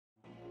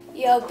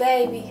Yo,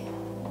 baby.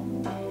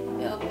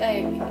 Yo,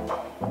 baby.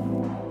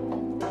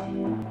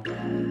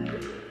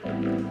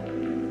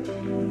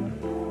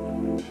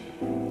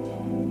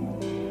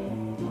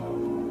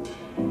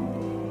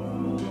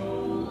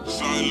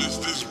 Silence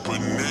this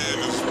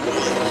bananas,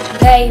 boy.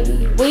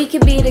 Baby, we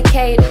could be the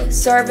cater,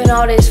 serving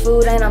all this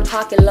food and I'm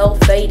talking low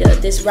fader.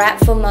 This rap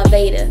for my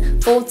Vader,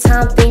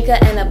 full-time thinker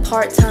and a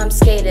part-time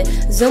skater.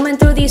 Zooming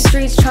through these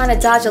streets trying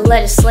to dodge a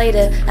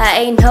legislator. I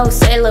ain't no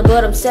sailor,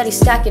 but I'm steady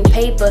stacking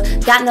paper.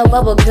 Got no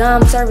bubble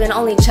gum, serving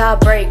only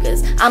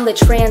jawbreakers. I'm the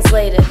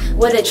translator,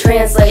 with the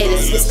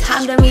translators. It's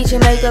time to meet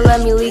your maker, let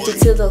me lead you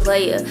to the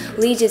layer,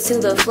 lead you to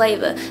the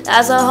flavor.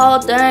 That's a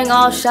whole thing,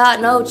 all shot,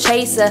 no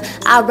chaser.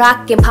 I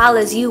rock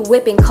Impalas, you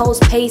whipping Cole's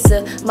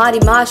pacer. Marty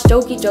Marts,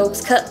 jokey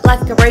jokes, cut like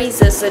a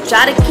razor. So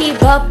try to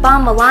keep up,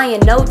 I'm a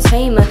lion, no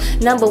tamer.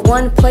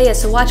 #1 player,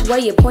 so watch where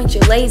you point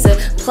your laser.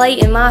 Play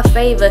in my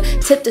favor,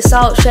 tip the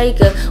salt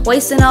shaker.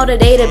 Wasting all the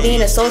data,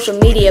 being a social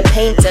media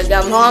painter.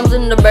 Got moms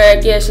in the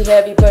bag, yeah, she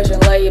heavy pushing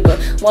labor.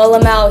 While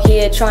I'm out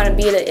here trying to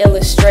be the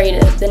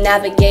illustrator, the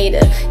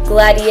navigator,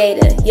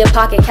 gladiator, your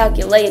pocket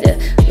calculator,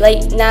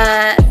 late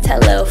night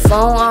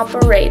telephone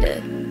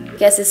operator.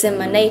 Guess it's in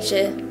my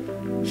nature.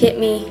 Hit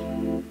me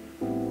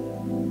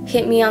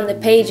on the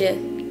pager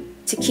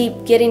to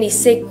keep getting these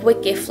sick,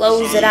 wicked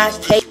flows that I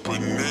take.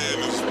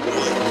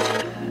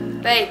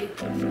 Baby,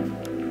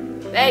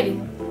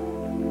 baby,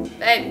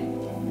 baby,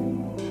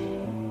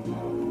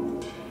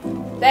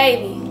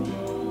 baby,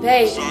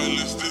 baby,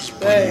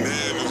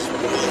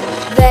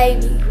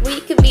 baby,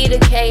 we could be the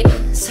cater,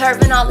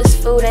 serving all this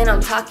food and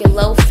I'm talking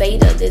low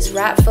fader. This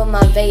rap for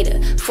my Vader,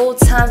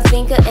 full-time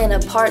thinker and a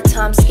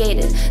part-time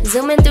skater.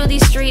 Zooming through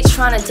these streets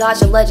trying to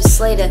dodge a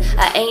legislator.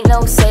 I ain't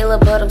no sailor,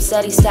 but I'm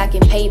steady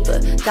stacking paper.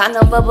 Got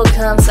no bubble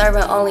gum,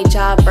 serving only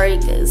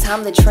jawbreakers.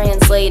 I'm the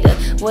translator,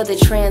 we're the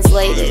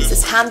translators.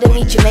 It's time to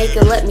meet your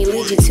maker, let me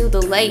lead you to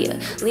the layer,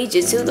 lead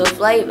you to the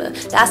flavor.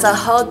 That's a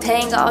whole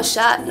thing, all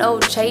shot, no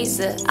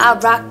chaser. I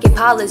rock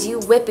Impalas, you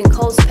whipping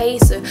Cole's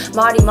pacer.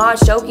 Marty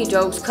Marts, jokey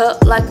jokes,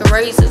 cut like a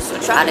razor. So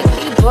try to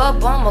keep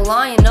up, I'm a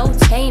lion, no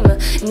tamer.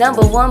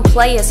 #1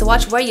 player, so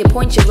watch where you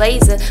point your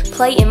laser.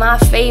 Play in my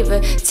favor,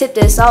 tip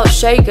this salt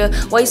shaker.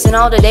 Wasting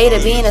all the data,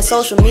 being a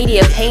social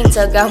media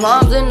painter. Got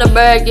moms in the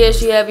bag, yeah,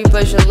 she heavy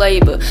pushing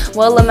labor.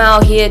 Well, I'm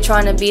out here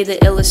trying to be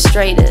the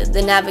illustrator,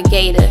 the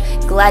navigator,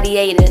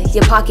 gladiator,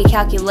 your pocket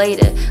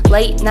calculator,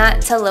 late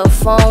night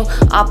telephone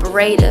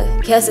operator.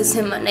 Guess it's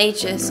in my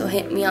nature, so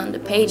hit me on the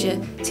pager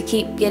to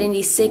keep getting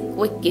these sick,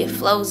 wicked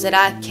flows that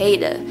I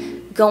cater.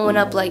 Going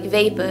up like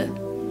vapor,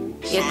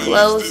 your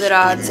clothes that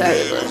are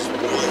turbulent.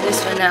 This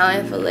for now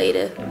and for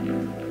later.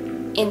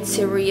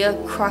 Interior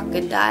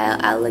crocodile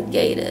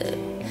alligator.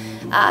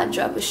 I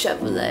drop a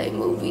Chevrolet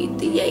movie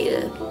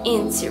theater.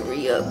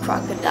 Interior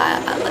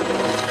crocodile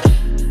alligator.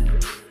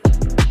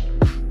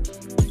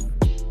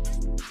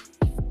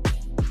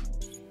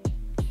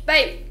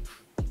 Baby,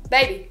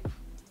 baby,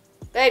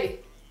 baby.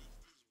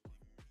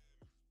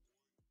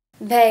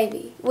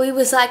 Baby, we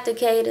was like the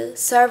cater,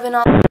 serving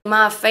all in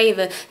my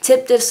favor.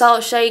 Tip this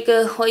salt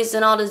shaker,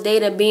 wasting all this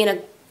data, being a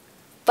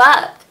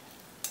fuck.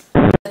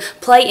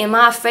 Play in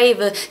my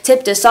favor,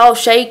 tip the salt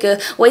shaker,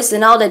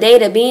 wasting all the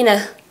data, being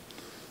a